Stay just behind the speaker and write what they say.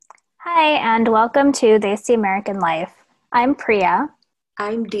Hi, and welcome to This the American Life. I'm Priya.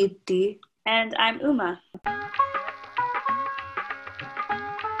 I'm Deepti. And I'm Uma.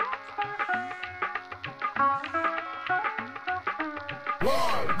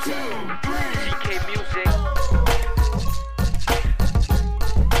 One, two, three. DK Music.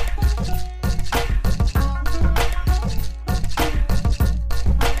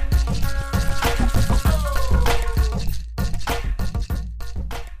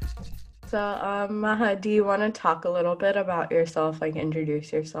 Maha, do you want to talk a little bit about yourself, like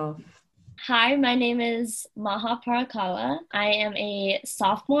introduce yourself? Hi, my name is Maha Parakawa. I am a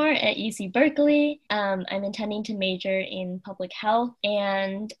sophomore at UC Berkeley. I'm intending to major in public health,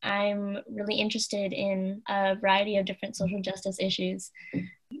 and I'm really interested in a variety of different social justice issues.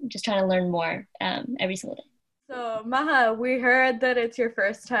 Just trying to learn more every single day. So, Maha, we heard that it's your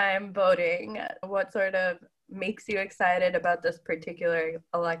first time voting. What sort of makes you excited about this particular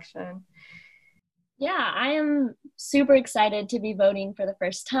election? Yeah, I am super excited to be voting for the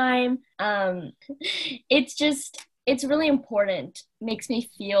first time. It's really important. Makes me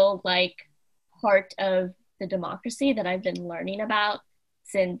feel like part of the democracy that I've been learning about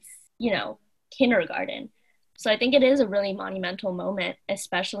since, kindergarten. So I think it is a really monumental moment,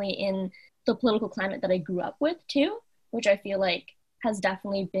 especially in the political climate that I grew up with too, which I feel like has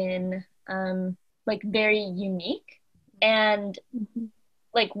definitely been very unique. And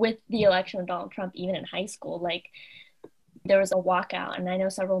like with the election of Donald Trump, even in high school, like there was a walkout, and I know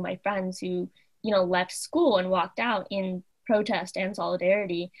several of my friends who, left school and walked out in protest and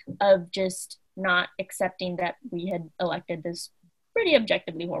solidarity of just not accepting that we had elected this pretty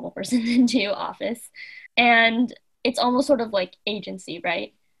objectively horrible person into office. And it's almost sort of like agency,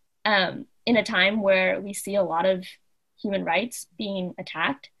 right? In a time where we see a lot of human rights being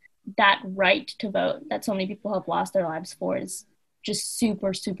attacked, that right to vote that so many people have lost their lives for is just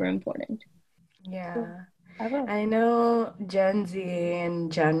super, super important. Yeah. I know Gen Z in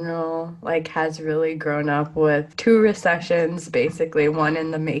general has really grown up with two recessions, basically one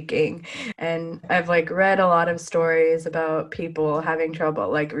in the making. And I've read a lot of stories about people having trouble,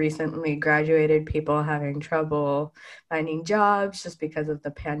 like recently graduated people having trouble finding jobs just because of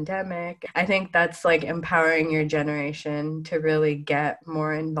the pandemic. I think that's empowering your generation to really get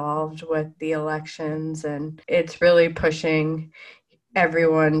more involved with the elections, and it's really pushing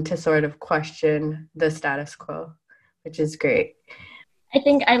everyone to sort of question the status quo, which is great. I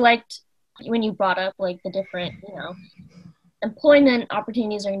think I liked when you brought up the different, employment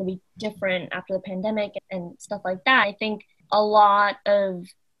opportunities are going to be different after the pandemic and stuff like that. I think a lot of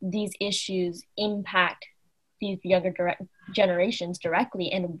these issues impact these younger generations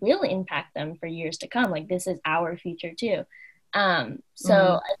directly and will impact them for years to come. This is our future too. I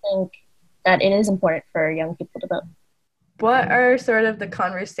think that it is important for young people to vote. What are sort of the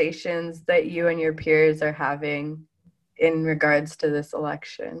conversations that you and your peers are having in regards to this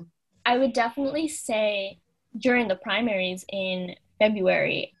election? I would definitely say during the primaries in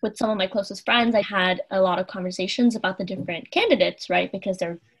February, with some of my closest friends, I had a lot of conversations about the different candidates, right? Because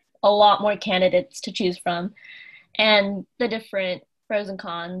there are a lot more candidates to choose from, and the different pros and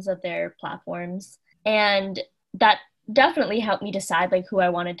cons of their platforms. And that definitely helped me decide who I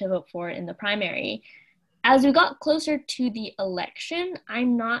wanted to vote for in the primary. As we got closer to the election,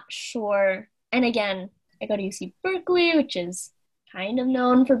 I'm not sure. And again, I go to UC Berkeley, which is kind of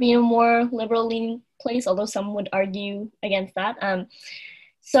known for being a more liberal-leaning place, although some would argue against that.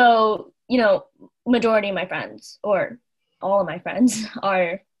 Majority of my friends, or all of my friends,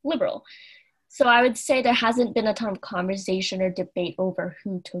 are liberal. So I would say there hasn't been a ton of conversation or debate over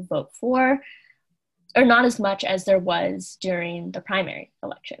who to vote for, or not as much as there was during the primary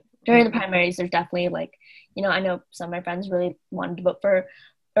election. During the primaries, there's definitely I know some of my friends really wanted to vote for,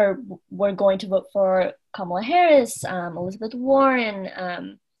 or were going to vote for Kamala Harris, Elizabeth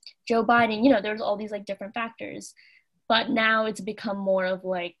Warren, Joe Biden. There's all these different factors. But now it's become more of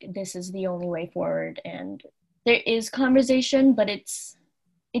this is the only way forward. And there is conversation, but it's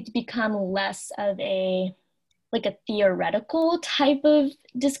become less of a theoretical type of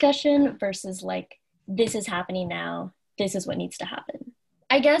discussion versus this is happening now, this is what needs to happen.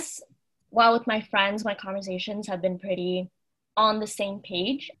 I guess while with my friends, my conversations have been pretty on the same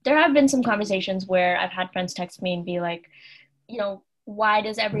page. There have been some conversations where I've had friends text me and be why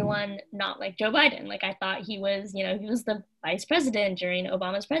does everyone not like Joe Biden? I thought he was, he was the vice president during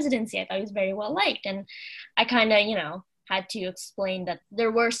Obama's presidency. I thought he was very well liked. And I kind of, had to explain that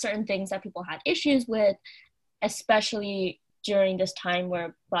there were certain things that people had issues with, especially during this time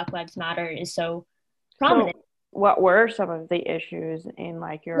where Black Lives Matter is so prominent. So what were some of the issues in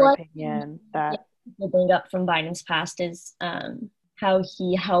your opinion that people bring up from Biden's past is how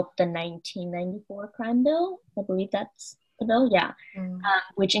he helped the 1994 crime bill. I believe that's the bill, yeah,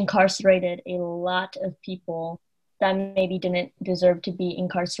 which incarcerated a lot of people that maybe didn't deserve to be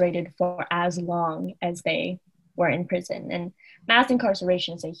incarcerated for as long as they were in prison. And mass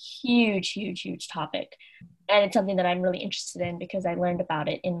incarceration is a huge, huge, huge topic. And it's something that I'm really interested in because I learned about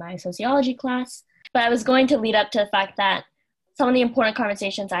it in my sociology class. But I was going to lead up to the fact that some of the important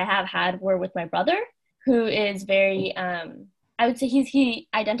conversations I have had were with my brother, who is very, I would say he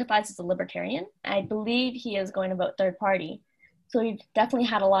identifies as a libertarian. I believe he is going to vote third party. So we've definitely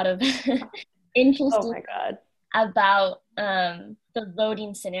had a lot of interest about the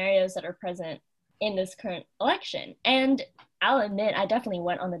voting scenarios that are present in this current election. And I'll admit, I definitely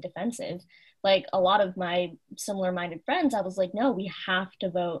went on the defensive. Like a lot of my similar-minded friends, I was like, no, we have to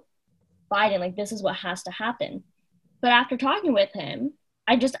vote Biden. Like, this is what has to happen. But after talking with him,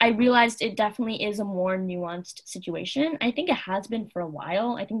 I realized it definitely is a more nuanced situation. I think it has been for a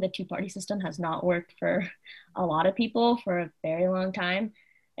while. I think the two-party system has not worked for a lot of people for a very long time.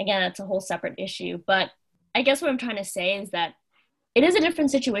 Again, that's a whole separate issue. But I guess what I'm trying to say is that it is a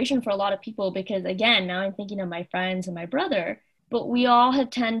different situation for a lot of people because, again, now I'm thinking of my friends and my brother, but we all have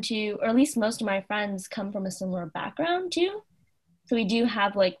tend to, or at least most of my friends come from a similar background too. So we do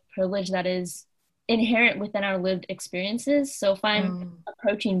have like privilege that is inherent within our lived experiences. So if I'm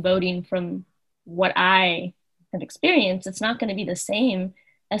approaching voting from what I have experienced, it's not going to be the same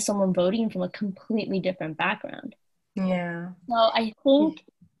as someone voting from a completely different background. Yeah. So I think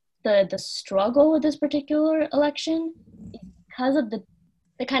the struggle with this particular election is because of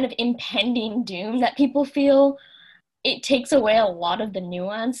the kind of impending doom that people feel. It takes away a lot of the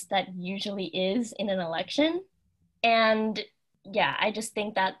nuance that usually is in an election. And yeah, I just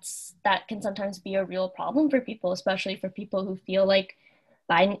think that can sometimes be a real problem for people, especially for people who feel like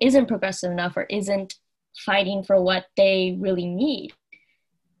Biden isn't progressive enough or isn't fighting for what they really need.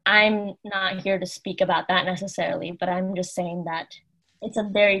 I'm not here to speak about that necessarily, but I'm just saying that it's a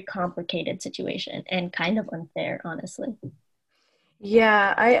very complicated situation and kind of unfair, honestly.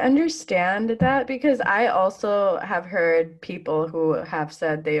 Yeah, I understand that because I also have heard people who have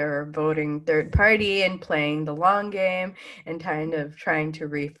said they are voting third party and playing the long game and kind of trying to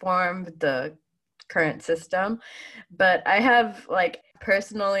reform the current system. But I have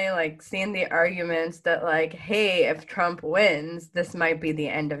personally seen the arguments that hey, if Trump wins, this might be the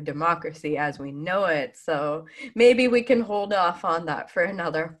end of democracy as we know it. So maybe we can hold off on that for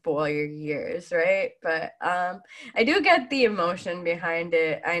another 4 years, right? But I do get the emotion behind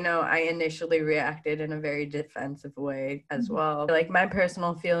it. I know I initially reacted in a very defensive way as well. My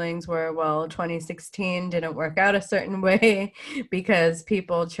personal feelings were, well, 2016 didn't work out a certain way because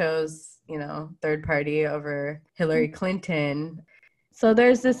people chose third party over Hillary Clinton. So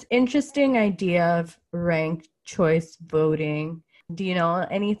there's this interesting idea of ranked choice voting. Do you know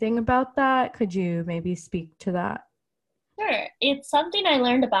anything about that? Could you maybe speak to that? Sure. It's something I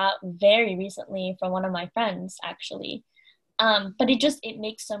learned about very recently from one of my friends, actually. But it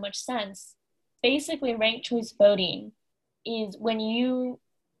makes so much sense. Basically, ranked choice voting is when you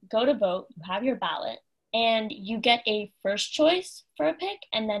go to vote, you have your ballot, and you get a first choice for a pick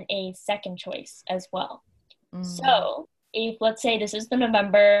and then a second choice as well. So if, let's say, this is the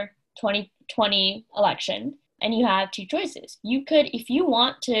November 2020 election and you have two choices, you could, if you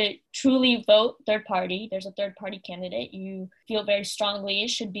want to truly vote third party, there's a third party candidate you feel very strongly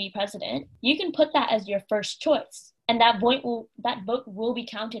should be president, you can put that as your first choice. And that vote will be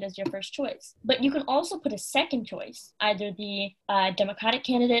counted as your first choice. But you can also put a second choice, either the Democratic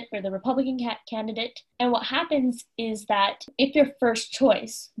candidate or the Republican candidate. And what happens is that if your first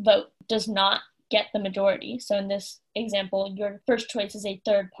choice vote does not get the majority, so in this example, your first choice is a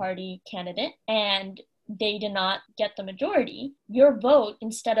third party candidate and they did not get the majority, your vote,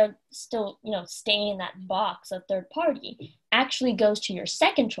 instead of still, staying in that box of third party, actually goes to your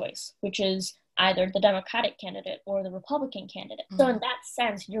second choice, which is either the Democratic candidate or the Republican candidate. So in that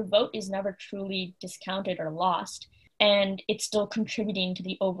sense, your vote is never truly discounted or lost, and it's still contributing to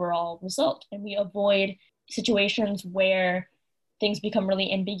the overall result. And we avoid situations where things become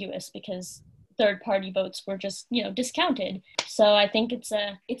really ambiguous because third-party votes were just, discounted. So I think it's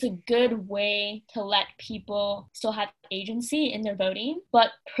a good way to let people still have agency in their voting, but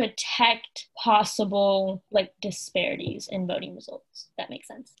protect possible disparities in voting results. That makes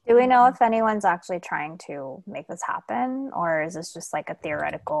sense. Do we know if anyone's actually trying to make this happen, or is this just a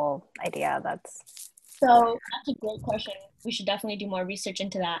theoretical idea So that's a great question. We should definitely do more research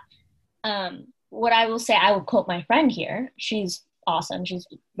into that. What I will say, I will quote my friend here. She's awesome. She's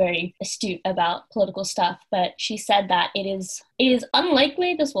very astute about political stuff, but she said that it is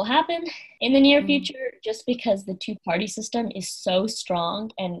unlikely this will happen in the near future, just because the two-party system is so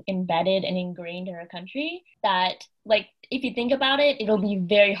strong and embedded and ingrained in our country that, like, if you think about it, it'll be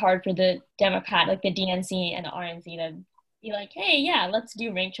very hard for the Democrat, like the DNC and the RNC, to be like, hey, yeah, let's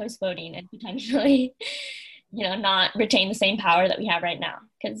do ranked choice voting and potentially not retain the same power that we have right now,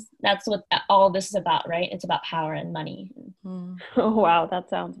 because that's what all this is about, right? It's about power and money. Oh, wow, that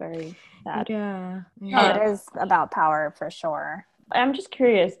sounds very sad. Yeah. No, it is about power for sure. I'm just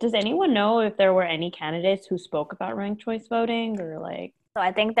curious, does anyone know if there were any candidates who spoke about ranked choice voting, or like? So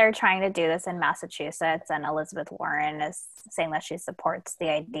I think they're trying to do this in Massachusetts, and Elizabeth Warren is saying that she supports the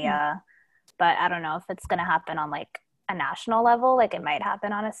idea, but I don't know if it's going to happen on like a national level. Like it might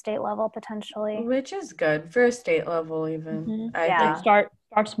happen on a state level potentially, Which is good for a state level even. I Yeah. think.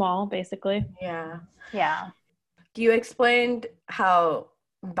 Start small, basically. Yeah. Yeah. You explained how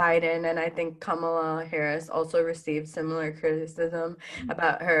Biden and I think Kamala Harris also received similar criticism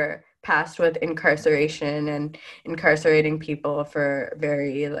about her past with incarceration and incarcerating people for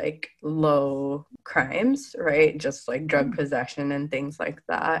very like low crimes, right? Just like drug possession and things like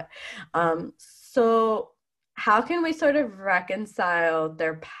that. So how can we sort of reconcile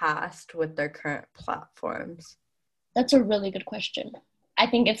their past with their current platforms? That's a really good question. I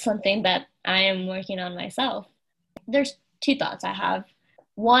think it's something that I am working on myself. There's two thoughts I have.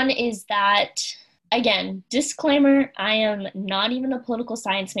 One is that, again, disclaimer, I am not even a political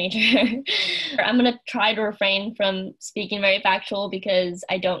science major. I'm going to try to refrain from speaking very factual because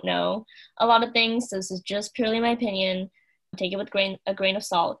I don't know a lot of things. This is just purely my opinion. Take it with a grain of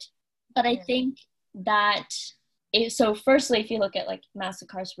salt. But I think that, so firstly, if you look at like mass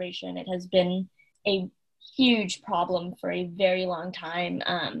incarceration, it has been a huge problem for a very long time,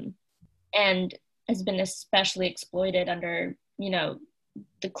 and has been especially exploited under,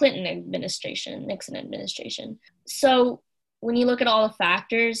 the Clinton administration, Nixon administration. So when you look at all the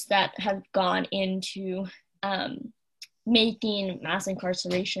factors that have gone into making mass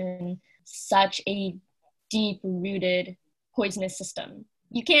incarceration such a deep-rooted poisonous system,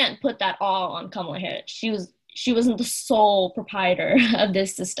 you can't put that all on Kamala Harris. She wasn't the sole proprietor of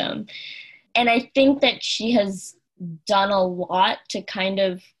this system. And I think that she has done a lot to kind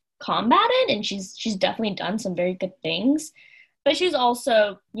of combat it, and she's definitely done some very good things. But she's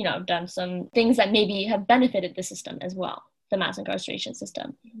also, done some things that maybe have benefited the system as well, the mass incarceration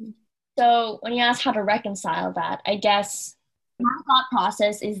system. So when you ask how to reconcile that, I guess my thought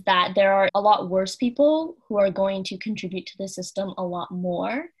process is that there are a lot worse people who are going to contribute to the system a lot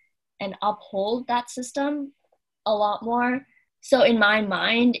more and uphold that system a lot more. So in my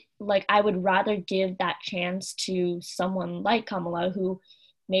mind, like, I would rather give that chance to someone like Kamala, who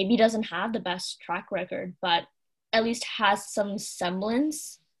maybe doesn't have the best track record, but at least has some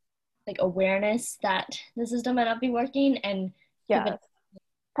semblance, like awareness that the system might not be working, and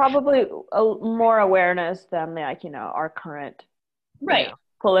probably more awareness than like our current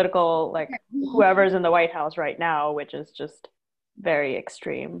political, like whoever's in the White House right now, which is just very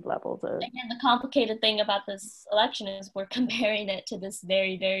extreme levels of. Again, the complicated thing about this election is we're comparing it to this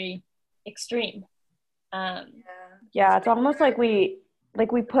very, very extreme. It's almost like we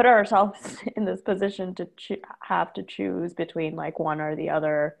put ourselves in this position to have to choose between like one or the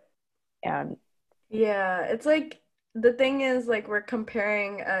other. And it's like the thing is, like, we're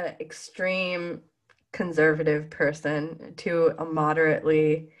comparing an extreme conservative person to a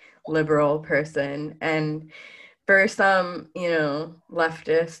moderately liberal person, and for some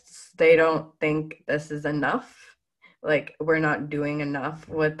leftists, they don't think this is enough, like we're not doing enough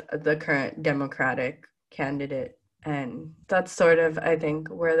with the current Democratic candidate. And that's sort of, I think,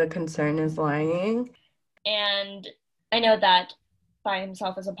 where the concern is lying. And I know that Biden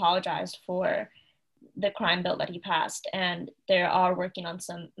himself has apologized for the crime bill that he passed, and they are working on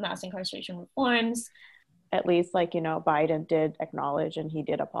some mass incarceration reforms. At least, like, Biden did acknowledge and he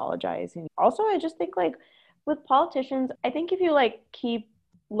did apologize. And also, I just think, like, with politicians, I think if you, like, keep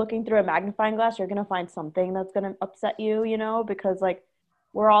looking through a magnifying glass, you're going to find something that's going to upset you, because, like,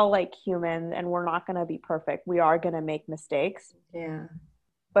 we're all like human and we're not going to be perfect. We are going to make mistakes. Yeah.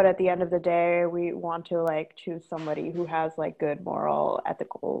 But at the end of the day, we want to like choose somebody who has like good moral,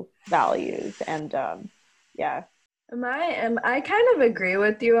 ethical values. And I kind of agree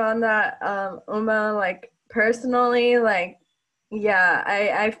with you on that, Uma. Like, personally, like,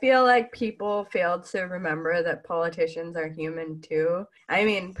 I feel like people fail to remember that politicians are human too. I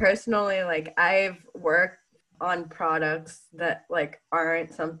mean, personally, like, I've worked on products that like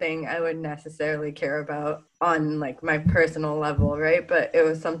aren't something I would necessarily care about on like my personal level, right? But it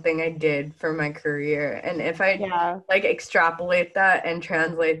was something I did for my career. And if I like extrapolate that and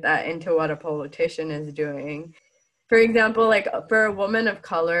translate that into what a politician is doing, for example, like for a woman of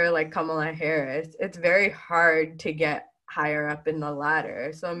color like Kamala Harris, it's very hard to get higher up in the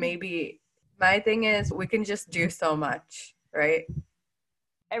ladder. So maybe my thing is we can just do so much, right?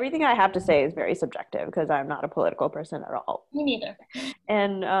 Everything I have to say is very subjective because I'm not a political person at all. Me neither.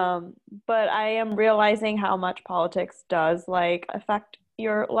 And but I am realizing how much politics does like affect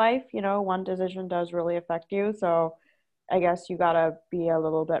your life. You know, one decision does really affect you. So I guess you gotta be a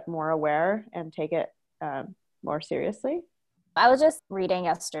little bit more aware and take it more seriously. I was just reading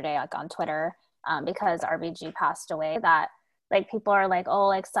yesterday, like on Twitter, because RBG passed away, that like people are like, oh,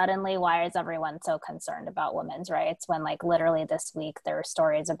 like suddenly why is everyone so concerned about women's rights when like literally this week there were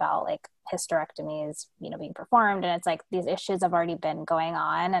stories about like hysterectomies, you know, being performed, and it's like these issues have already been going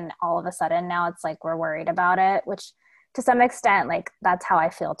on, and all of a sudden now it's like we're worried about it, which to some extent like that's how I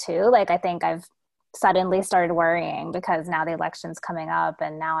feel too. Like I think I've suddenly started worrying because now the election's coming up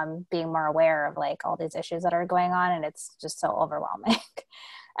and now I'm being more aware of like all these issues that are going on, and it's just so overwhelming.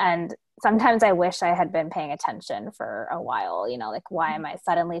 And sometimes I wish I had been paying attention for a while, you know, like why am I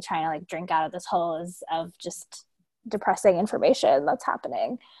suddenly trying to like drink out of this hose of just depressing information that's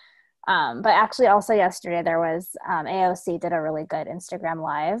happening. But actually also yesterday there was AOC did a really good Instagram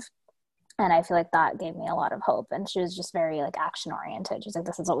live, and I feel like that gave me a lot of hope, and she was just very like action oriented. She's like,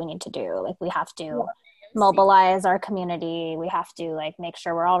 this is what we need to do. Like we have to mobilize our community. We have to like make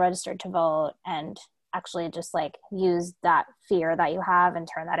sure we're all registered to vote, and actually just like use that fear that you have and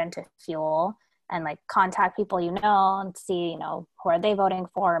turn that into fuel, and like contact people you know and see, you know, who are they voting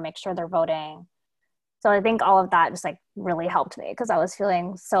for, make sure they're voting. So I think all of that just like really helped me because I was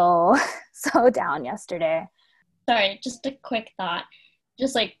feeling so down yesterday. Sorry, just a quick thought.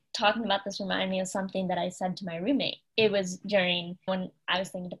 Just like talking about this reminded me of something that I said to my roommate. It was during when I was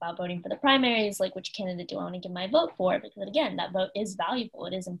thinking about voting for the primaries, like which candidate do I want to give my vote for? Because again, that vote is valuable.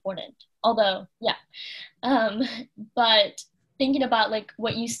 It is important. Although, yeah. But thinking about like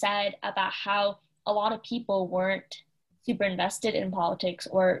what you said about how a lot of people weren't super invested in politics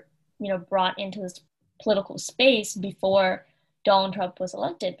or, you know, brought into this political space before Donald Trump was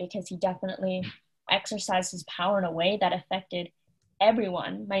elected, because he definitely exercised his power in a way that affected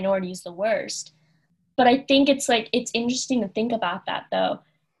everyone, minorities the worst. But I think it's like, it's interesting to think about that though.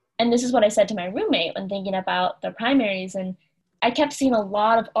 And this is what I said to my roommate when thinking about the primaries. And I kept seeing a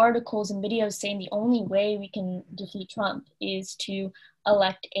lot of articles and videos saying the only way we can defeat Trump is to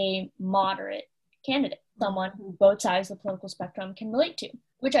elect a moderate candidate, someone who both sides of the political spectrum can relate to,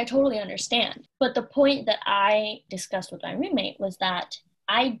 which I totally understand. But the point that I discussed with my roommate was that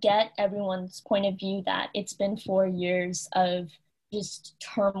I get everyone's point of view that it's been 4 years of just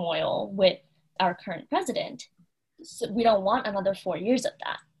turmoil with our current president. So we don't want another 4 years of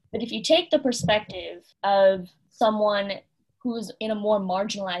that. But if you take the perspective of someone who's in a more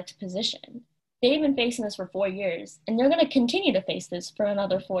marginalized position, they've been facing this for 4 years, and they're going to continue to face this for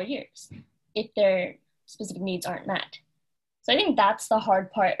another 4 years if their specific needs aren't met. So I think that's the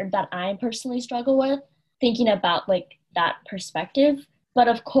hard part that I personally struggle with, thinking about like that perspective. But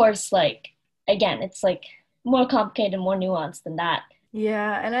of course, like, again, it's like more complicated and more nuanced than that.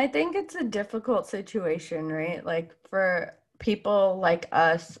 Yeah, and I think it's a difficult situation, right? Like for people like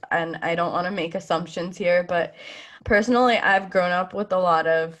us, and I don't want to make assumptions here, but personally, I've grown up with a lot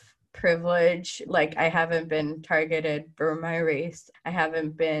of privilege. Like I haven't been targeted for my race. I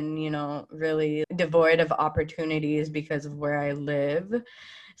haven't been, you know, really devoid of opportunities because of where I live.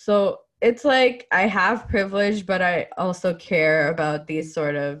 So it's like I have privilege, but I also care about these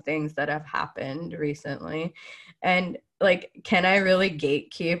sort of things that have happened recently. And like, can I really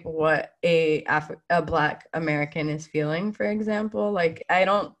gatekeep what a Black American is feeling, for example? Like, I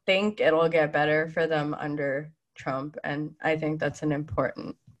don't think it'll get better for them under Trump. And I think that's an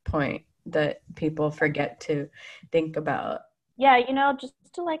important point that people forget to think about. Yeah, you know, just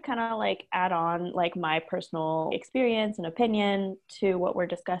to like kind of like add on like my personal experience and opinion to what we're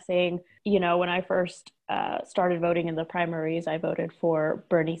discussing, you know, when I first started voting in the primaries, I voted for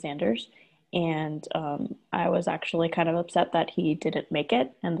Bernie Sanders. And I was actually kind of upset that he didn't make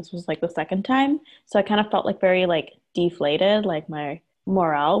it. And this was like the second time. So I kind of felt like very like deflated, like my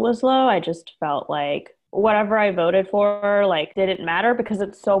morale was low. I just felt like whatever I voted for like didn't matter because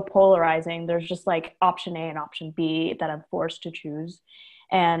it's so polarizing. There's just like option A and option B that I'm forced to choose.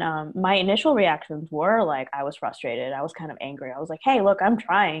 And my initial reactions were like, I was frustrated. I was kind of angry. I was like, hey, look, I'm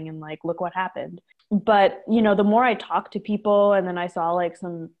trying. And like, look what happened. But, you know, the more I talked to people and then I saw like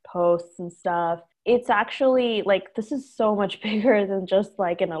some posts and stuff, it's actually like this is so much bigger than just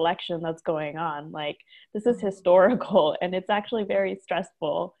like an election that's going on. Like this is historical and it's actually very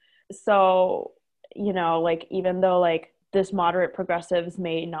stressful. So, you know, like even though like this moderate progressives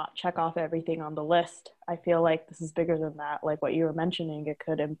may not check off everything on the list, I feel like this is bigger than that. Like what you were mentioning, it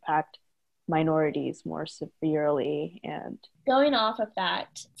could impact minorities more severely. And going off of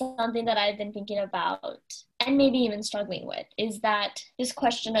that, something that I've been thinking about and maybe even struggling with is that this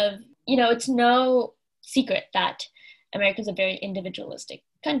question of, you know, it's no secret that America is a very individualistic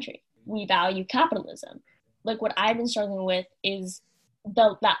country. We value capitalism. Like what I've been struggling with is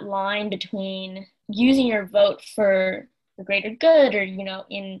that line between using your vote for the greater good, or, you know,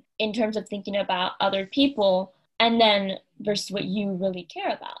 in terms of thinking about other people, and then versus what you really care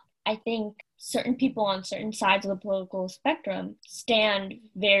about. I think certain people on certain sides of the political spectrum stand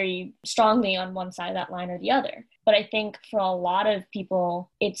very strongly on one side of that line or the other. But I think for a lot of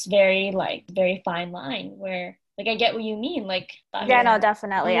people, it's very fine line where, like, I get what you mean. Like, yeah, no,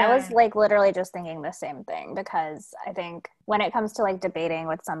 definitely. Yeah. I was like literally just thinking the same thing, because I think when it comes to like debating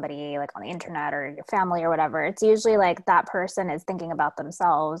with somebody like on the internet or your family or whatever, it's usually like that person is thinking about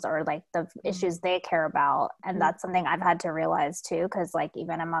themselves or like the issues they care about. And that's something I've had to realize too, because like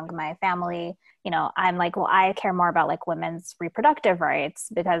even among my family, you know, I'm like, well, I care more about like women's reproductive rights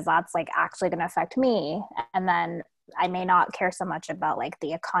because that's like actually going to affect me. And then I may not care so much about like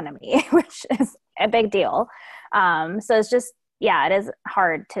the economy, which is a big deal. So it's just, yeah, it is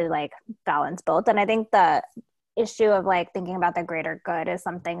hard to like balance both. And I think the issue of like thinking about the greater good is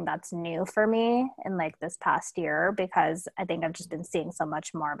something that's new for me in like this past year, because I think I've just been seeing so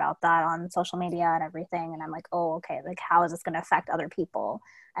much more about that on social media and everything. And I'm like, oh, okay, like how is this going to affect other people?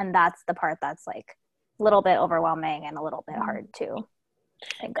 And that's the part that's like a little bit overwhelming and a little bit hard to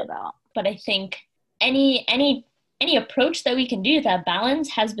think about. But I think any approach that we can do, that balance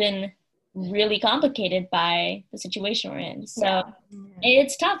has been really complicated by the situation we're in. So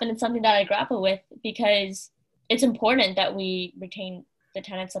it's tough, and it's something that I grapple with, because it's important that we retain the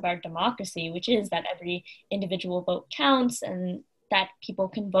tenets of our democracy, which is that every individual vote counts and that people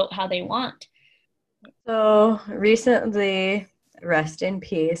can vote how they want. So recently, rest in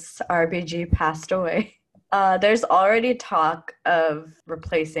peace, RBG passed away. There's already talk of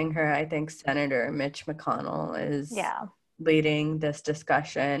replacing her. I think Senator Mitch McConnell is leading this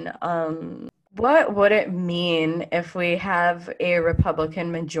discussion. What would it mean if we have a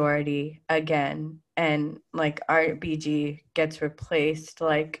Republican majority again and like RBG gets replaced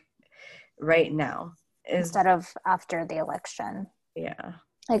like right now? Instead of after the election. Yeah.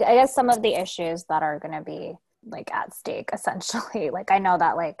 Like, I guess some of the issues that are going to be like at stake, essentially, like I know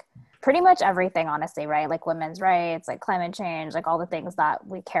that like pretty much everything, honestly, right? Like women's rights, like climate change, like all the things that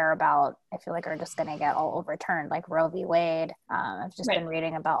we care about, I feel like are just going to get all overturned, like Roe v. Wade. I've just been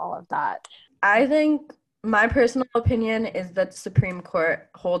reading about all of that. I think my personal opinion is that the Supreme Court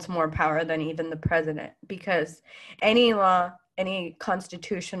holds more power than even the president, because any law, any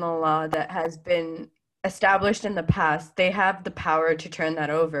constitutional law that has been established in the past, they have the power to turn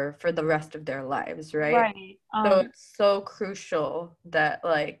that over for the rest of their lives, right? So it's so crucial that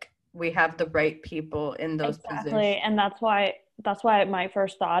like we have the right people in those positions. And that's why my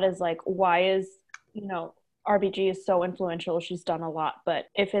first thought is like, why is, you know, RBG is so influential, she's done a lot, but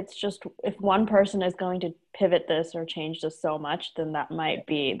if one person is going to pivot this or change this so much, then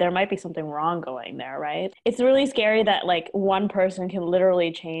there might be something wrong going there, right? It's really scary that like one person can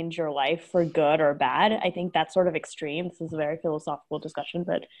literally change your life for good or bad. I think that's sort of extreme. This is a very philosophical discussion,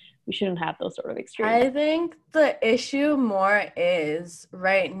 but we shouldn't have those sort of extremes. I think the issue more is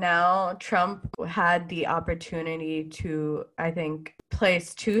right now Trump had the opportunity to, I think,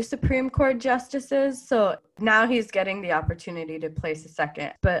 place 2 Supreme Court justices. So now he's getting the opportunity to place a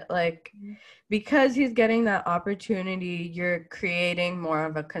second. But like, because he's getting that opportunity, you're creating more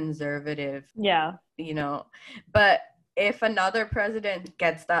of a conservative, you know, but if another president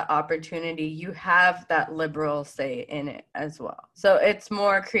gets that opportunity, you have that liberal say in it as well. So it's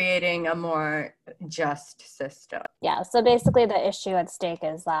more creating a more just system. Yeah, so basically the issue at stake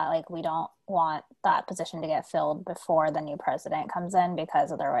is that like we don't want that position to get filled before the new president comes in,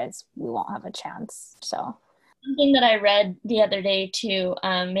 because otherwise we won't have a chance. So something that I read the other day too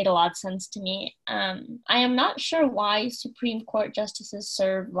made a lot of sense to me. I am not sure why Supreme Court justices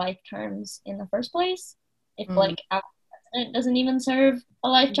serve life terms in the first place. If like our president doesn't even serve a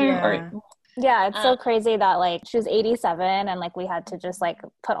life term, yeah, it's so crazy that like she was 87 and like we had to just like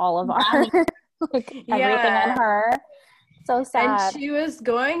put all of our like everything on her. So sad. And she was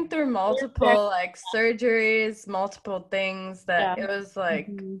going through multiple like surgeries, multiple things that it was like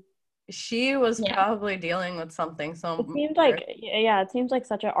she was probably dealing with something. So it seems like it seems like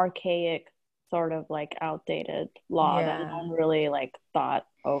such an archaic sort of like outdated law that no one really like thought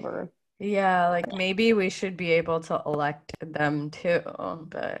over. Yeah, like maybe we should be able to elect them too,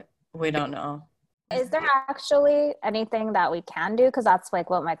 but we don't know. Is there actually anything that we can do? Because that's like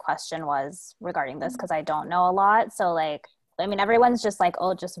what my question was regarding this, because I don't know a lot. So like, I mean, everyone's just like,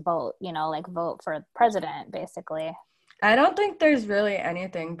 oh, just vote, you know, like vote for president, basically. I don't think there's really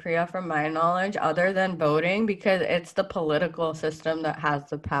anything, Priya, from my knowledge, other than voting, because it's the political system that has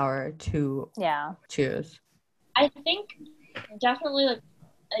the power to choose. I think definitely, like,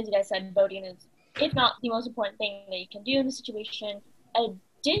 as you guys said, voting is, if not the most important thing that you can do in the situation.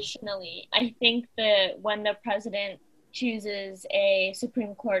 Additionally, I think that when the president chooses a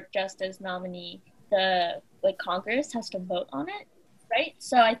Supreme Court justice nominee, the Congress has to vote on it, right?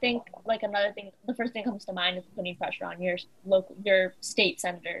 So I think like another thing, the first thing that comes to mind is putting pressure on your state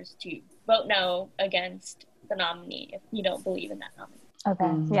senators to vote no against the nominee if you don't believe in that nominee.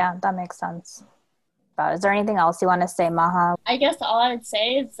 Okay, yeah, that makes sense. But is there anything else you want to say, Maha? I guess all I would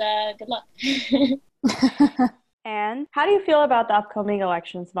say is good luck. And how do you feel about the upcoming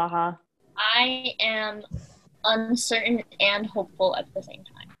elections, Maha? I am uncertain and hopeful at the same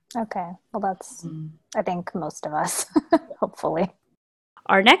time. Okay, well that's, I think, most of us, hopefully.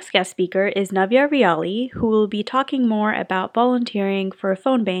 Our next guest speaker is Navya Riali, who will be talking more about volunteering for a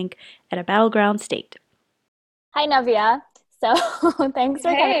phone bank at a battleground state. Hi, Navya. So thanks for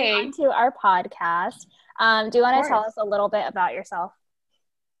coming on to our podcast. Do you want to tell us a little bit about yourself?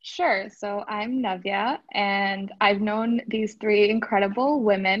 Sure. So I'm Navya, and I've known these three incredible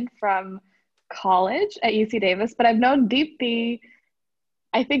women from college at UC Davis, but I've known Deepthi,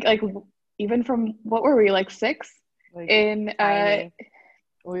 I think, like, even from, what were we, like 6? In tiny.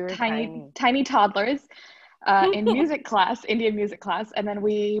 We were tiny toddlers in music class, Indian music class, and then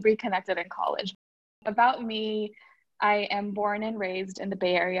we reconnected in college. About me, I am born and raised in the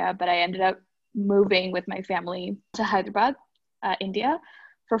Bay Area, but I ended up moving with my family to Hyderabad, India,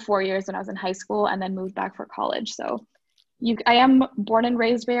 for 4 years when I was in high school, and then moved back for college. So I am born and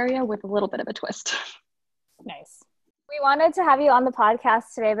raised Bay Area with a little bit of a twist. Nice. We wanted to have you on the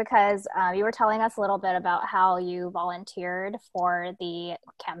podcast today because you were telling us a little bit about how you volunteered for the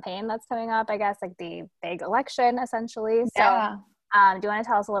campaign that's coming up, I guess, like the big election, essentially. So do you want to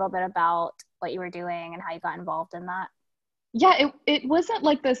tell us a little bit about what you were doing and how you got involved in that? Yeah, it wasn't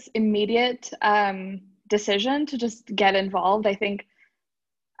like this immediate decision to just get involved. I think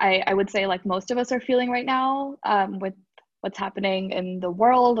I would say, like most of us are feeling right now with what's happening in the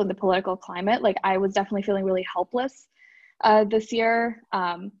world and the political climate. Like, I was definitely feeling really helpless this year.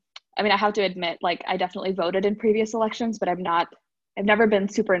 I mean, I have to admit, like, I definitely voted in previous elections, but I've never been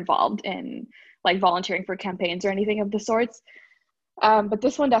super involved in like volunteering for campaigns or anything of the sorts. But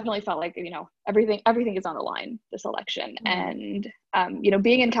this one definitely felt like, you know, everything is on the line this election. And, you know,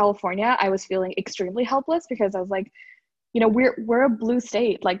 being in California, I was feeling extremely helpless because I was like, you know, we're a blue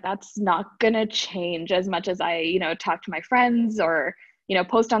state. Like, that's not going to change as much as I, you know, talk to my friends or, you know,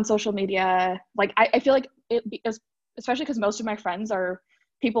 post on social media. Like, I feel like especially because most of my friends are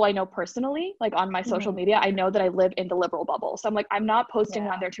people I know personally, like on my social media. I know that I live in the liberal bubble. So I'm like, I'm not posting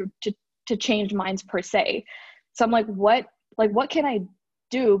on there to change minds per se. So I'm like, what can I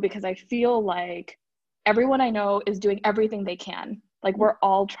do? Because I feel like everyone I know is doing everything they can. Like, we're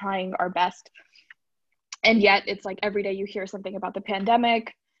all trying our best. And yet it's like every day you hear something about the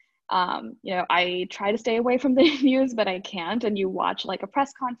pandemic. You know, I try to stay away from the news, but I can't. And you watch like a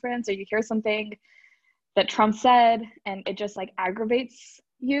press conference or you hear something that Trump said, and it just like aggravates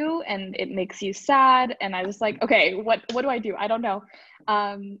you and it makes you sad. And I was like, okay, what do I do? I don't know.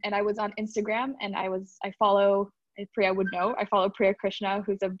 And I was on Instagram, and I follow, Priya would know, I follow Priya Krishna,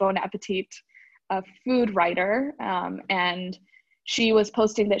 who's a Bon Appetit food writer. And she was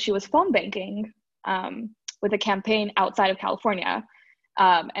posting that she was phone banking with a campaign outside of California.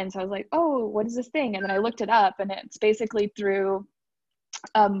 And so I was like, oh, what is this thing? And then I looked it up, and it's basically through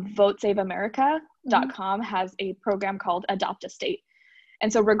votesaveamerica.com has a program called Adopt a State.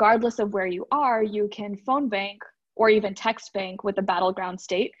 And so regardless of where you are, you can phone bank or even text bank with a battleground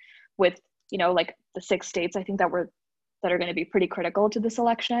state with, you know, like the 6 states, I think that are going to be pretty critical to this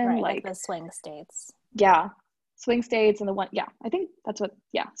election. Right, like the swing states. Yeah. Swing states and the one, I think that's what,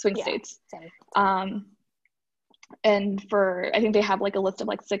 swing states. Same. And I think they have like a list of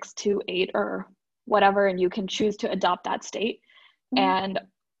like 6 to 8 or whatever, and you can choose to adopt that state. And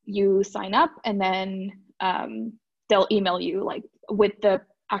you sign up, and then they'll email you like with the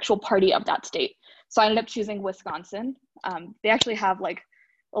actual party of that state. So I ended up choosing Wisconsin. They actually have like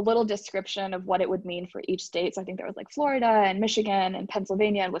a little description of what it would mean for each state. So I think there was like Florida and Michigan and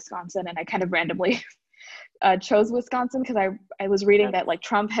Pennsylvania and Wisconsin, and I kind of randomly chose Wisconsin because I was reading that like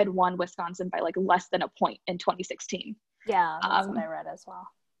Trump had won Wisconsin by like less than a point in 2016. Yeah, that's what I read as well.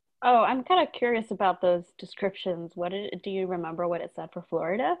 Oh, I'm kind of curious about those descriptions. Do you remember what it said for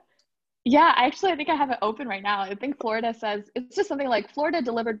Florida? Yeah, I think I have it open right now. I think Florida says it's just something like Florida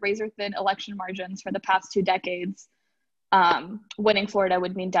delivered razor-thin election margins for the past 2 decades. Winning Florida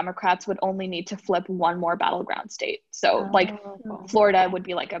would mean Democrats would only need to flip one more battleground state. So like Florida would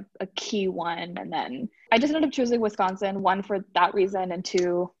be like a key one. And then I just ended up choosing Wisconsin, 1 for that reason, and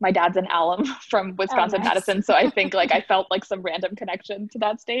 2, my dad's an alum from Wisconsin-Madison. So I think like I felt like some random connection to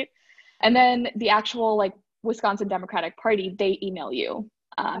that state. And then the actual like Wisconsin Democratic Party, they email you.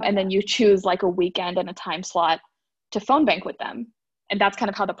 And then you choose like a weekend and a time slot to phone bank with them. And that's kind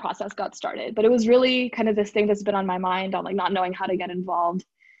of how the process got started. But it was really kind of this thing that's been on my mind on like not knowing how to get involved.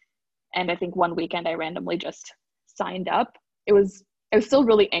 And I think one weekend I randomly just signed up. I was still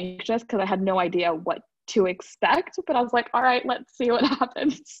really anxious because I had no idea what to expect, but I was like, all right, let's see what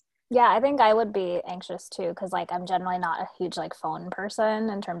happens. Yeah, I think I would be anxious too, because like I'm generally not a huge like phone person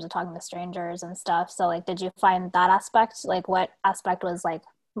in terms of talking to strangers and stuff. So like, did you find that aspect, like what aspect was like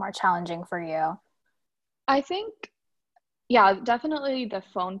more challenging for you? I think, yeah, definitely the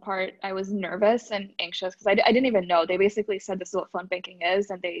phone part. I was nervous and anxious because I didn't even know. They basically said this is what phone banking is,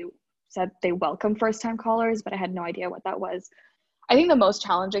 and they said they welcome first-time callers, but I had no idea what that was. I think the most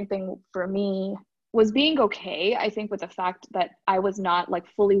challenging thing for me was being okay, I think, with the fact that I was not like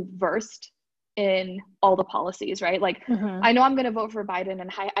fully versed in all the policies, right? Like I know I'm going to vote for Biden and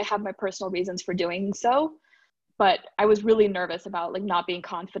I have my personal reasons for doing so, but I was really nervous about like not being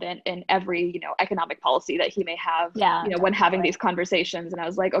confident in every, economic policy that he may have, when having these conversations. And I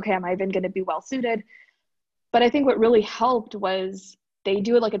was like, okay, am I even going to be well suited? But I think what really helped was they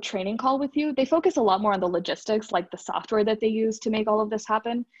do like a training call with you. They focus a lot more on the logistics, like the software that they use to make all of this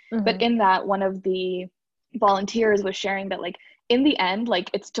happen. But in that, one of the volunteers was sharing that like in the end, like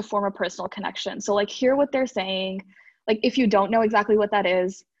it's to form a personal connection. So like hear what they're saying. Like if you don't know exactly what that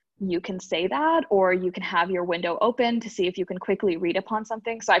is, you can say that, or you can have your window open to see if you can quickly read upon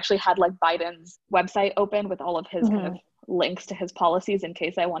something. So I actually had like Biden's website open with all of his kind of links to his policies in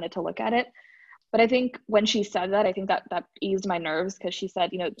case I wanted to look at it. But I think when she said that, I think that eased my nerves, because she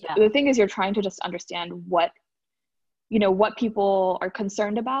said, the thing is you're trying to just understand what people are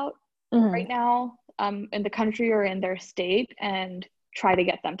concerned about right now in the country or in their state, and try to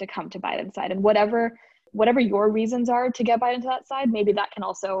get them to come to Biden's side. And whatever your reasons are to get Biden to that side, maybe that can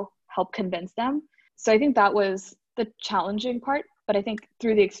also help convince them. So I think that was the challenging part. But I think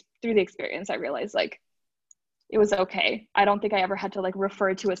through the experience, I realized like it was okay. I don't think I ever had to like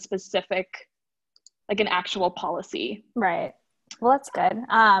refer to a specific, like an actual policy. Right. Well, that's good.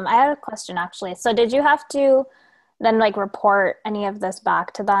 I had a question actually. So did you have to then like report any of this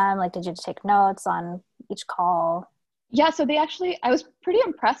back to them? Like, did you take notes on each call? Yeah. So I was pretty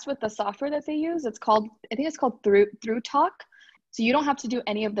impressed with the software that they use. I think it's called Through Talk. So you don't have to do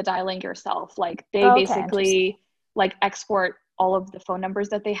any of the dialing yourself. Like they basically like export all of the phone numbers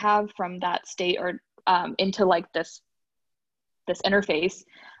that they have from that state or into like this interface.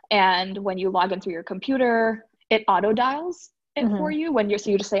 And when you log in through your computer, it auto dials it for you so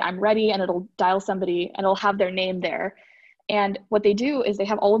you just say, I'm ready, and it'll dial somebody and it'll have their name there. And what they do is they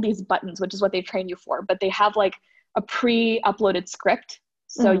have all of these buttons, which is what they train you for, but they have like a pre-uploaded script.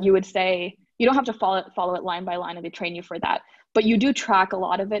 So you would say, you don't have to follow it line by line, and they train you for that. But you do track a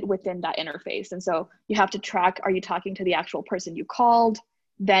lot of it within that interface. And so you have to track, are you talking to the actual person you called?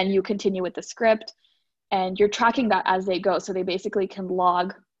 Then you continue with the script, and you're tracking that as they go. So they basically can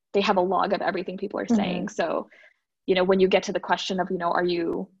they have a log of everything people are saying. So, when you get to the question of, are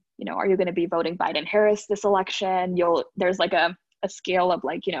you going to be voting Biden Harris this election? There's like a scale of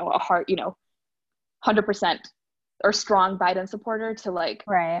like, a heart, 100% or strong Biden supporter to like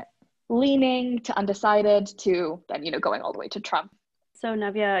leaning to undecided to then, going all the way to Trump. So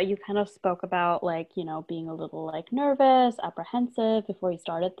Navya, you kind of spoke about like, being a little like nervous, apprehensive before you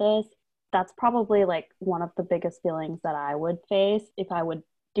started this. That's probably like one of the biggest feelings that I would face if I would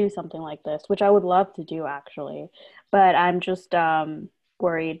do something like this, which I would love to do actually, but I'm just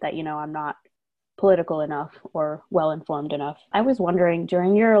worried that I'm not political enough or well informed enough. I was wondering,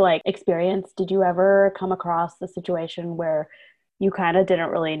 during your like experience, did you ever come across a situation where you kind of didn't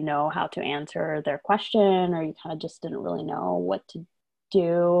really know how to answer their question, or you kind of just didn't really know what to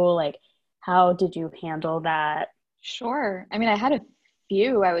do? Like, how did you handle that? Sure. I mean, I had a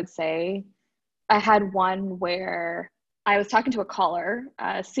few, I would say. I had one where I was talking to a caller,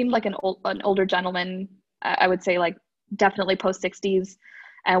 seemed like an older gentleman, I would say like definitely post 60s.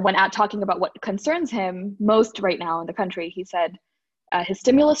 And when talking about what concerns him most right now in the country, he said, his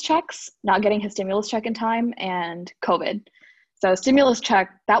stimulus checks, not getting his stimulus check in time, and COVID. So stimulus check,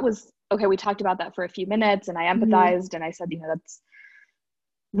 that was, okay, we talked about that for a few minutes, and I empathized, and I said, that's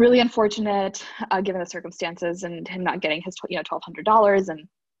really unfortunate given the circumstances, and him not getting his $1,200.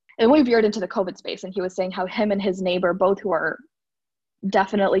 And we veered into the COVID space, and he was saying how him and his neighbor, both who are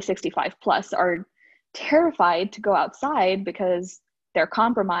definitely 65 plus, are terrified to go outside because they're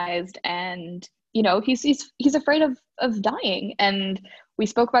compromised, and he's afraid of dying. And we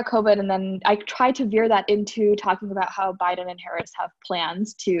spoke about COVID, and then I tried to veer that into talking about how Biden and Harris have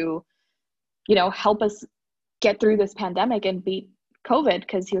plans to help us get through this pandemic and beat COVID,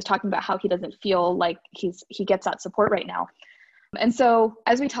 because he was talking about how he doesn't feel like he gets that support right now. And so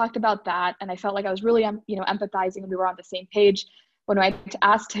as we talked about that, and I felt like I was really empathizing, and we were on the same page, when I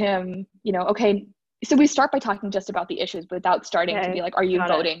asked him, okay, so we start by talking just about the issues without starting to be like, are you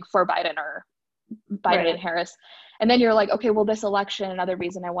voting for Biden or Biden and Harris? And then you're like, okay, well, this election, another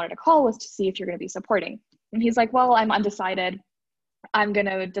reason I wanted to call was to see if you're going to be supporting. And he's like, well, I'm undecided. I'm going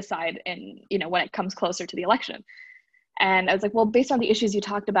to decide when it comes closer to the election. And I was like, well, based on the issues you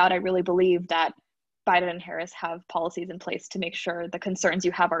talked about, I really believe that Biden and Harris have policies in place to make sure the concerns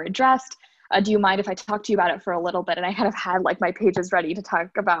you have are addressed. Do you mind if I talk to you about it for a little bit? And I kind of had like my pages ready to talk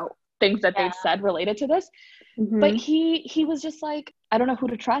about things that they've said related to this. But he was just like, I don't know who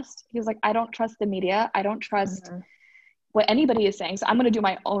to trust. He was like, I don't trust the media. I don't trust what anybody is saying. So I'm going to do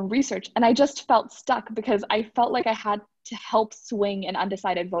my own research. And I just felt stuck because I felt like I had to help swing an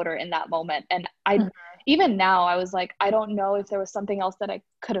undecided voter in that moment. And even now I was like, I don't know if there was something else that I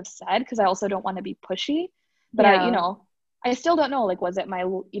could have said, because I also don't want to be pushy, but I still don't know, like, was it my,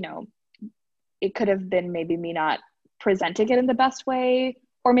 it could have been maybe me not presenting it in the best way,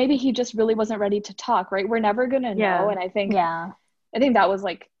 or maybe he just really wasn't ready to talk, right? We're never going to know. And I think that was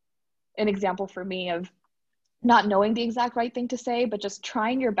like an example for me of not knowing the exact right thing to say, but just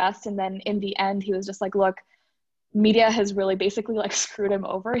trying your best. And then in the end, he was just like, look, media has really basically like screwed him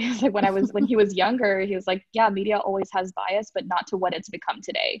over. He was like, when he was younger, he was like, yeah, media always has bias, but not to what it's become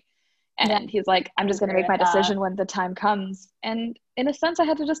today. And he's like, I'm just going to make my decision when the time comes. And in a sense, I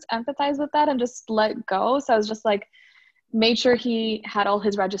had to just empathize with that and just let go. So I was just like, made sure he had all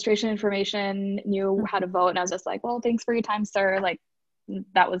his registration information, knew how to vote. And I was just like, well, thanks for your time, sir. Like,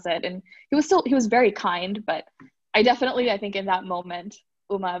 that was it. And he was very kind, but I think in that moment,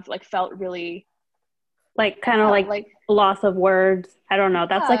 Uma like felt really like kind of like loss of words. I don't know.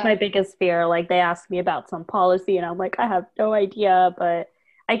 That's like my biggest fear. Like they ask me about some policy and I'm like, I have no idea. But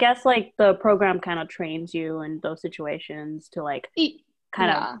I guess like the program kind of trains you in those situations to like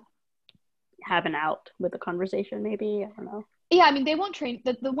kind of have an out with the conversation, maybe. I don't know. Yeah, I mean, they won't train.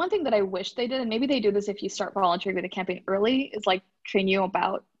 The one thing that I wish they did, and maybe they do this if you start volunteering with a campaign early, is like train you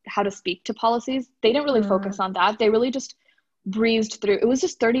about how to speak to policies. They didn't really focus on that. They really just breezed through. It was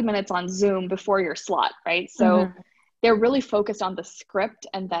just 30 minutes on Zoom before your slot, right? So they're really focused on the script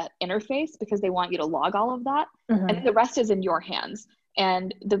and that interface because they want you to log all of that. And then the rest is in your hands.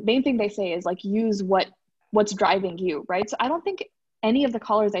 And the main thing they say is like, use what's driving you, right? So I don't think any of the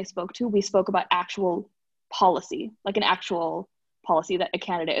callers I spoke to, we spoke about actual policy, like an actual policy that a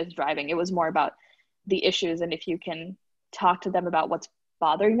candidate is driving. It was more about the issues and if you can talk to them about what's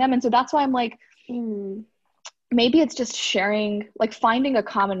bothering them. And so that's why I'm like, maybe it's just sharing, like finding a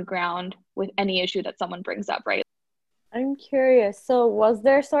common ground with any issue that someone brings up, right? I'm curious. So was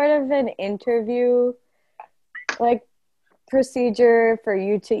there sort of an interview like procedure for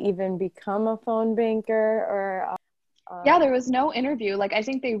you to even become a phone banker or yeah, there was no interview. Like I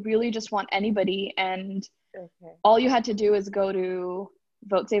think they really just want anybody, and all you had to do is go to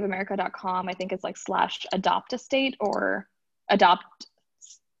votesaveamerica.com. I think it's like /adopt-a-state or adopt-state.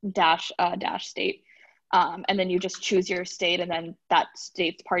 And then you just choose your state, and then that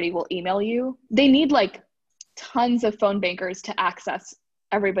state's party will email you. They need like tons of phone bankers to access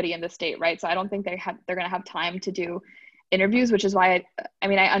everybody in the state, right? So I don't think they're going to have time to do interviews, which is why I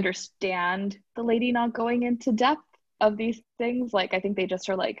understand the lady not going into depth of these things. Like I think they just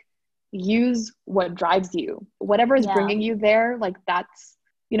are like, use what drives you, whatever is bringing you there, like that's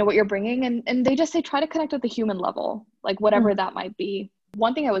what you're bringing. And they just say try to connect at the human level, like whatever that might be.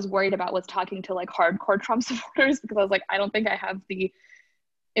 One thing I was worried about was talking to like hardcore Trump supporters, because I was like, I don't think I have the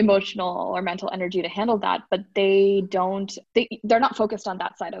emotional or mental energy to handle that. But they're not focused on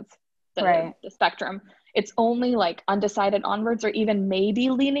that side of the spectrum. It's only like undecided onwards, or even maybe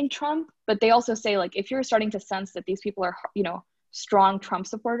leaning Trump. But they also say like, if you're starting to sense that these people are, strong Trump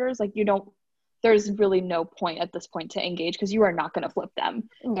supporters, like there's really no point at this point to engage, because you are not going to flip them.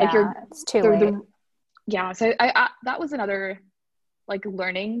 Yeah, it's too late. So I that was another like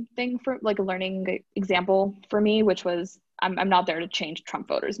learning thing, for like a learning example for me, which was I'm not there to change Trump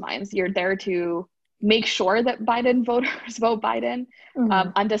voters' minds. You're there to make sure that Biden voters vote Biden,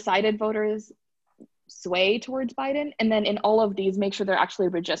 undecided voters sway towards Biden, and then in all of these, make sure they're actually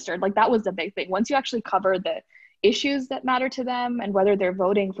registered. Like that was the big thing. Once you actually cover the issues that matter to them and whether they're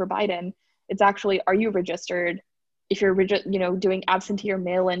voting for Biden, it's actually, are you registered? If you're doing absentee or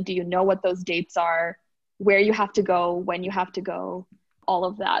mail-in, do you know what those dates are, where you have to go, when you have to go, all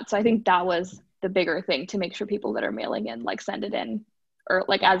of that. So I think that was the bigger thing, to make sure people that are mailing in like send it in or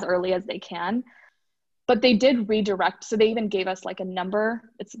like as early as they can. But they did redirect. So they even gave us like a number.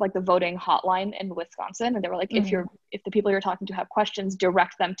 It's like the voting hotline in Wisconsin. And they were like, if the people you're talking to have questions,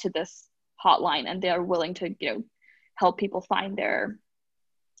 direct them to this hotline. And they're willing to, help people find their,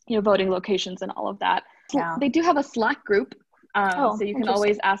 voting locations and all of that. Yeah. They do have a Slack group. So you can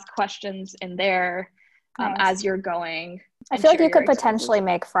always ask questions in there as you're going. I feel like you could potentially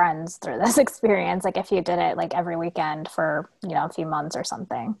make friends through this experience. Like if you did it like every weekend for, a few months or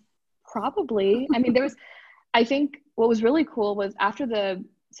something. Probably. I mean, I think what was really cool was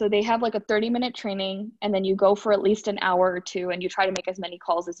so they have like a 30-minute training, and then you go for at least an hour or two, and you try to make as many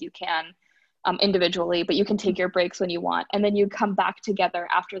calls as you can individually, but you can take your breaks when you want. And then you come back together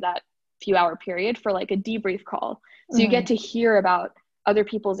after that few hour period for like a debrief call. So you get to hear about other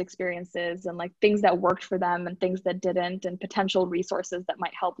people's experiences and like things that worked for them and things that didn't, and potential resources that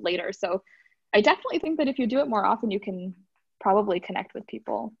might help later. So I definitely think that if you do it more often, you can probably connect with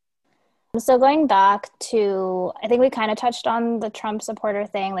people. So going back to, I think we kind of touched on the Trump supporter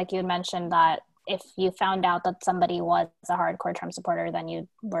thing. Like you had mentioned that if you found out that somebody was a hardcore Trump supporter, then you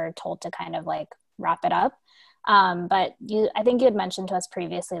were told to kind of like wrap it up. But I think you had mentioned to us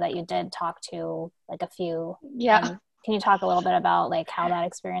previously that you did talk to like a few. Yeah. Can you talk a little bit about like how that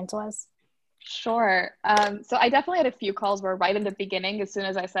experience was? Sure. So I definitely had a few calls where right in the beginning, as soon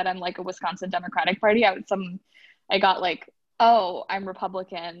as I said I'm like a Wisconsin Democratic Party, I got like, oh, I'm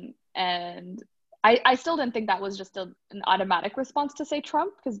Republican. And I still didn't think that was just an automatic response to say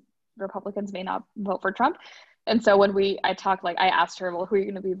Trump, because Republicans may not vote for Trump. And so when I talked, like I asked her, well, do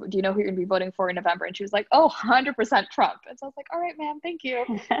you know who you're going to be voting for in November? And she was like, oh, 100% Trump. And so I was like, all right, ma'am, thank you.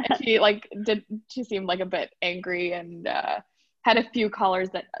 And she seemed like a bit angry, and had a few callers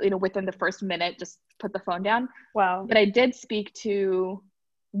that, within the first minute just put the phone down. Wow. But I did speak to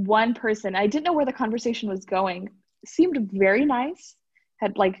one person. I didn't know where the conversation was going. Seemed very nice,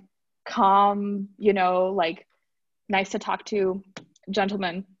 had like calm, like nice to talk to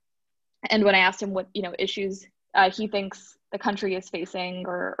gentleman. And when I asked him what, issues he thinks the country is facing,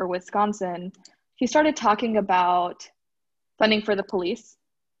 or Wisconsin, he started talking about funding for the police.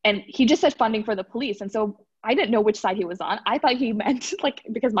 And he just said funding for the police. And so I didn't know which side he was on. I thought he meant, like,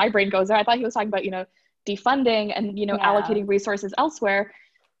 because my brain goes there, I thought he was talking about, defunding and, allocating resources elsewhere.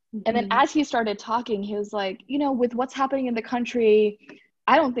 And then as he started talking, he was like, with what's happening in the country,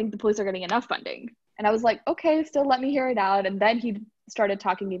 I don't think the police are getting enough funding. And I was like, okay, still let me hear it out. And then he started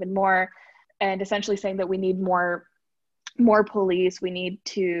talking even more, and essentially saying that we need more police. We need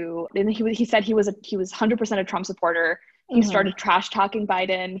to, and he said he was 100% a Trump supporter. He started trash talking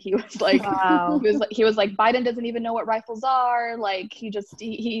Biden. He was like, wow. he was like, Biden doesn't even know what rifles are. Like he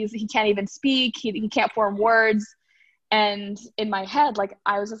can't even speak. He can't form words. And in my head, like,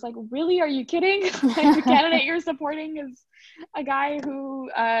 I was just like, really, are you kidding? Like, the candidate you're supporting is a guy who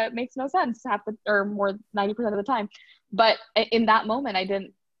makes no sense or more 90% of the time. But in that moment,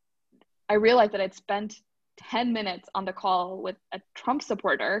 I realized that I'd spent 10 minutes on the call with a Trump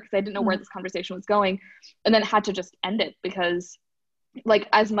supporter, because I didn't know where this conversation was going, and then had to just end it, because like,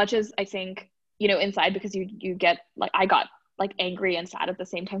 as much as I think, inside, because you get like, I got like angry and sad at the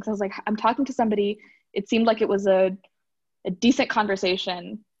same time, because I was like, I'm talking to somebody. It seemed like it was a decent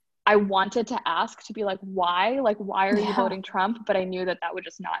conversation. I wanted to ask, to be like, why are you voting Trump? But I knew that would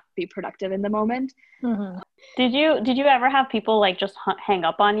just not be productive in the moment. Did you ever have people like just hang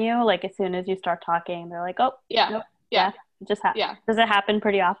up on you? Like as soon as you start talking, they're like, oh yeah, nope, yeah. Just happen. Does it happen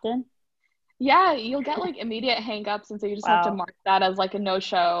pretty often? Yeah, you'll get like immediate hang-ups, and so you just have to mark that as like a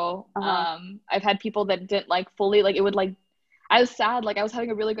no-show. I've had people that didn't like fully, like, it would like, I was sad, like I was having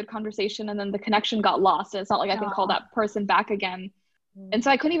a really good conversation, and then the connection got lost, and it's not like I can call that person back again. And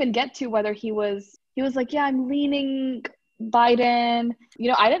so I couldn't even get to whether he was like, yeah, I'm leaning Biden.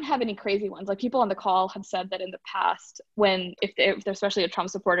 I didn't have any crazy ones. Like, people on the call have said that in the past, when if they're especially a Trump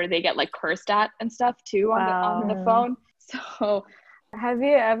supporter, they get like cursed at and stuff too on the phone. So have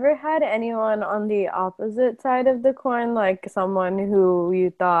you ever had anyone on the opposite side of the coin, like someone who you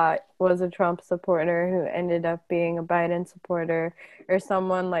thought was a Trump supporter who ended up being a Biden supporter, or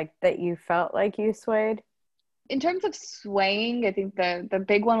someone like that you felt like you swayed? In terms of swaying, I think the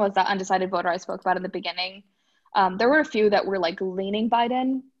big one was that undecided voter I spoke about in the beginning. There were a few that were like leaning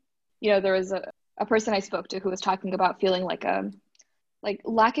Biden. You know, there was a person I spoke to who was talking about feeling like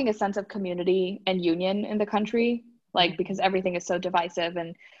lacking a sense of community and union in the country, like because everything is so divisive.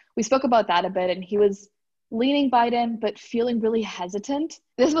 And we spoke about that a bit, and he was leaning Biden, but feeling really hesitant.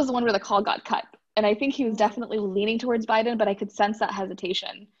 This was the one where the call got cut. And I think he was definitely leaning towards Biden, but I could sense that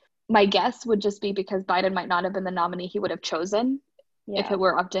hesitation. My guess would just be because Biden might not have been the nominee he would have chosen if it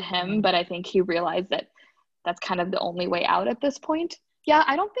were up to him. But I think he realized that that's kind of the only way out at this point. Yeah,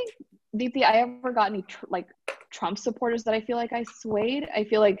 I don't think, Deepthi, I ever got any Trump supporters that I feel like I swayed. I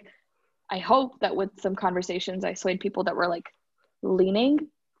feel like, I hope that with some conversations I swayed people that were like leaning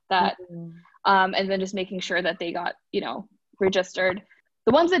that, and then just making sure that they got, you know, registered.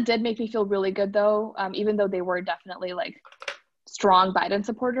 The ones that did make me feel really good though, even though they were definitely like strong Biden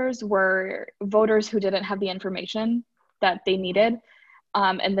supporters, were voters who didn't have the information that they needed.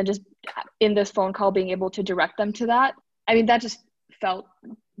 And then just in this phone call, being able to direct them to that. I mean, that just felt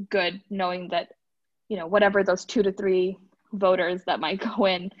good knowing that, you know, whatever those 2 to 3 voters that might go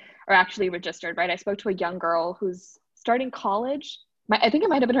in are actually registered, right? I spoke to a young girl who's starting college. I think it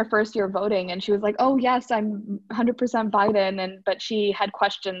might have been her first year voting. And she was like, oh yes, I'm 100% Biden. But she had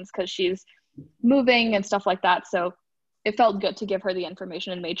questions because she's moving and stuff like that. So it felt good to give her the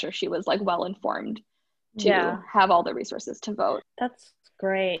information and made sure she was like well-informed to have all the resources to vote. That's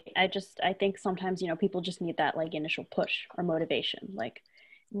great. I think sometimes, you know, people just need that like initial push or motivation. Like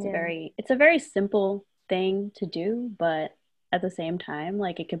it's a very simple thing to do, but at the same time,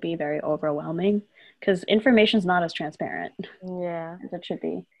 like it could be very overwhelming because information is not as transparent as it should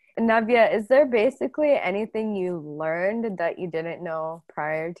be. Navya, is there basically anything you learned that you didn't know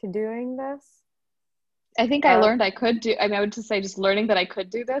prior to doing this? I think I learned I could do, I mean, I would just say just learning that I could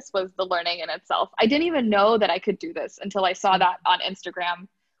do this was the learning in itself. I didn't even know that I could do this until I saw that on Instagram.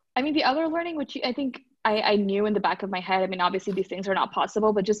 I mean, the other learning, which I think I knew in the back of my head, I mean, obviously these things are not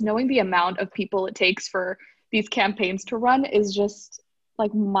possible, but just knowing the amount of people it takes for these campaigns to run is just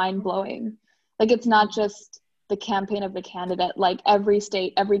like mind-blowing. Like it's not just the campaign of the candidate, like every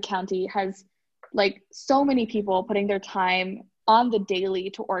state, every county has like so many people putting their time on the daily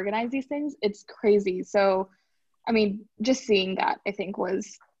to organize these things. It's crazy. So, I mean, just seeing that I think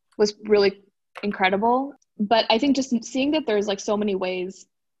was really incredible. But I think just seeing that there's like so many ways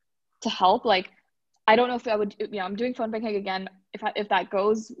to help, like, I don't know if I would, you know, I'm doing phone banking again. If that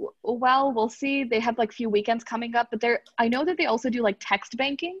goes well, we'll see. They have like few weekends coming up, but I know that they also do like text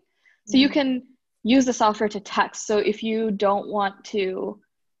banking. So you can use the software to text. So if you don't want to,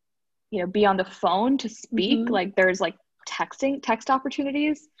 you know, be on the phone to speak, like there's like text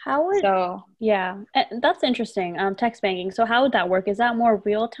opportunities. That's interesting. Text banking. So how would that work? Is that more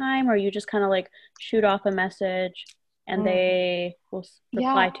real time, or you just kind of like shoot off a message and they will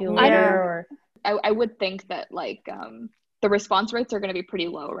reply to you later? Or I would think that like the response rates are going to be pretty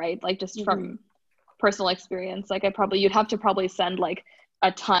low, right? Like just from personal experience, like you'd have to probably send like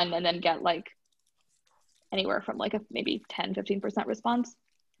a ton and then get like anywhere from like a maybe 10-15% response.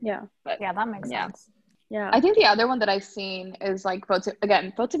 But that makes sense. I think the other one that I've seen is like Votes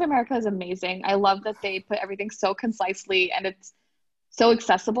of America is amazing. I love that they put everything so concisely and it's so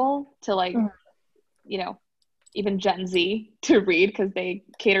accessible to like, you know, even Gen Z to read because they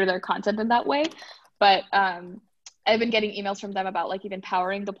cater their content in that way. But I've been getting emails from them about like even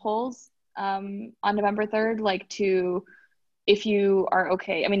powering the polls on November 3rd, like to, if you are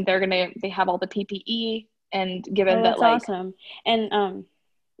okay. I mean, they have all the PPE and given that like. That's awesome. And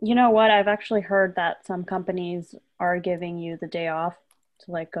you know what? I've actually heard that some companies are giving you the day off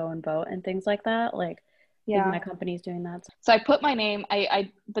to like go and vote and things like that. Like, my company's doing that. So I put my name.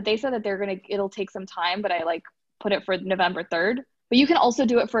 But they said that it'll take some time. But I like put it for November 3rd. But you can also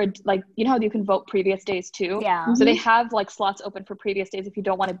do it for like, you know how you can vote previous days too. Yeah. So they have like slots open for previous days if you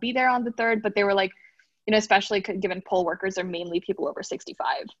don't want to be there on the 3rd. But they were like, you know, especially given poll workers are mainly people over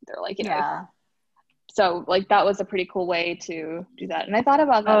 65. They're like, you know. So like that was a pretty cool way to do that. And I thought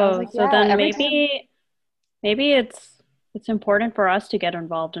about that. I was like, so then maybe it's important for us to get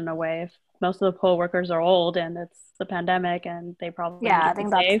involved in a way. If most of the poll workers are old and it's the pandemic and they probably I think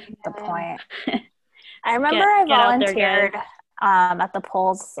that's the point. I remember I volunteered at the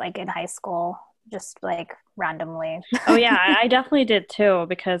polls like in high school, just like randomly. I definitely did too,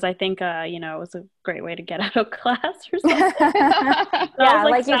 because I think you know, it was a great way to get out of class or something.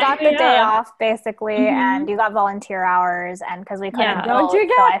 Like you got the day off basically, and you got volunteer hours, and because we couldn't don't you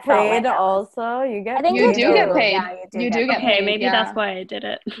get paid also? You get you do get paid. Yeah, you do get paid. paid. Maybe that's why I did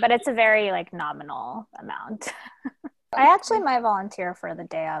it. But it's a very like nominal amount. I actually might volunteer for the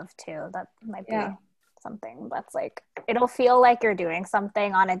day of too. That might be something that's like, it'll feel like you're doing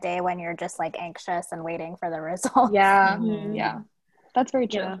something on a day when you're just like anxious and waiting for the results. Yeah. Mhm. Yeah. That's very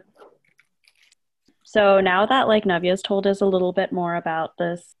true. Yeah. So now that like Navya's told us a little bit more about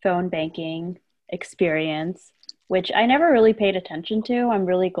this phone banking experience, which I never really paid attention to, I'm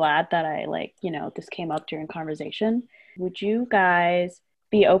really glad that I this came up during conversation. Would you guys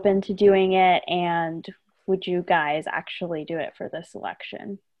be open to doing it, and would you guys actually do it for this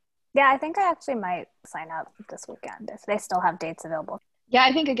election? Yeah, I think I actually might sign up this weekend if they still have dates available. Yeah,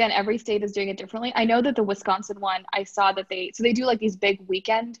 I think again, every state is doing it differently. I know that the Wisconsin one, I saw that they do like these big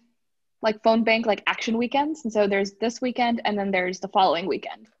weekend, like phone bank, like action weekends. And so there's this weekend and then there's the following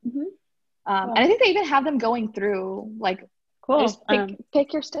weekend. Mm-hmm. And I think they even have them going through like, Cool. just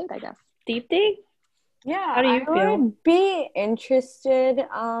pick your state, I guess. Deepti? Yeah, How do you feel? would be interested.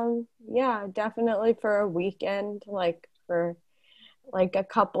 Yeah, definitely for a weekend, like for like a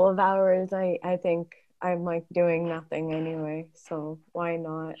couple of hours. I think I'm like doing nothing anyway, so why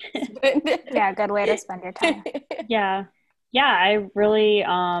not? Yeah, good way to spend your time. Yeah, I really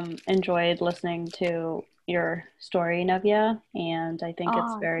enjoyed listening to your story, Navya, and I think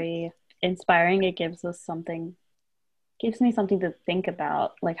it's very inspiring. It gives me something to think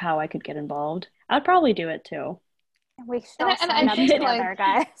about, like how I could get involved. I'd probably do it too. We should all sign up together,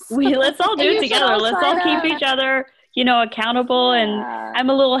 guys. Let's all do it together. Let's all keep each other, accountable. Yeah. And I'm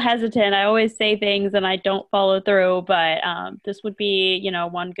a little hesitant. I always say things and I don't follow through, but this would be,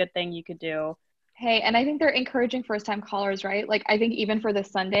 one good thing you could do. Hey, and I think they're encouraging first-time callers, right? Like, I think even for this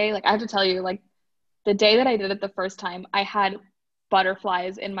Sunday, like, I have to tell you, like, the day that I did it the first time, I had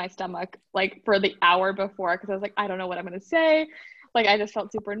butterflies in my stomach, like, for the hour before, because I was like, I don't know what I'm going to say. Like, I just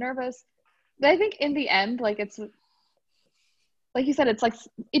felt super nervous. But I think in the end, like, it's, like you said, it's like,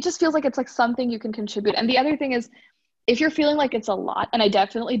 it just feels like it's like something you can contribute. And the other thing is, if you're feeling like it's a lot, and I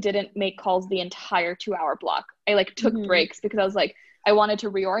definitely didn't make calls the entire 2-hour block. I, like, took breaks because I was like, I wanted to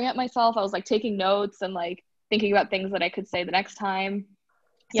reorient myself. I was like taking notes and like thinking about things that I could say the next time.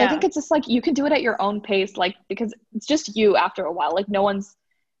 So I think it's just like, you can do it at your own pace, like, because it's just you after a while, like no one's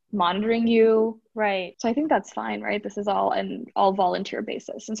monitoring you. Right. So I think that's fine, right? This is all volunteer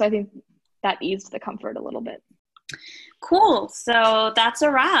basis. And so I think that eased the comfort a little bit. Cool. So that's a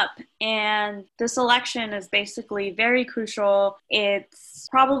wrap. And this election is basically very crucial. It's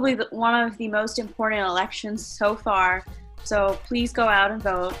probably one of the most important elections so far. So please go out and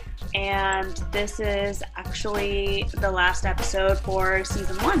vote. And this is actually the last episode for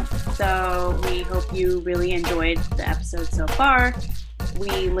season 1. So we hope you really enjoyed the episode so far.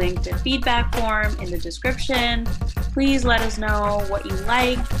 We linked a feedback form in the description. Please let us know what you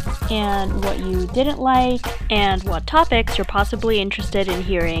liked and what you didn't like, and what topics you're possibly interested in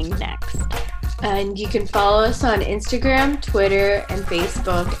hearing next. And you can follow us on Instagram, Twitter, and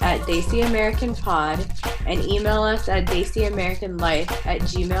Facebook at Desi American Pod, and email us at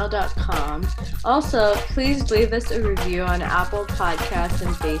desiamericanlife@gmail.com. Also, please leave us a review on Apple Podcasts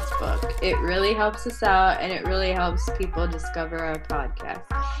and Facebook. It really helps us out, and it really helps people discover our podcast.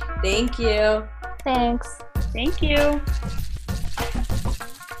 Thank you. Thanks. Thank you.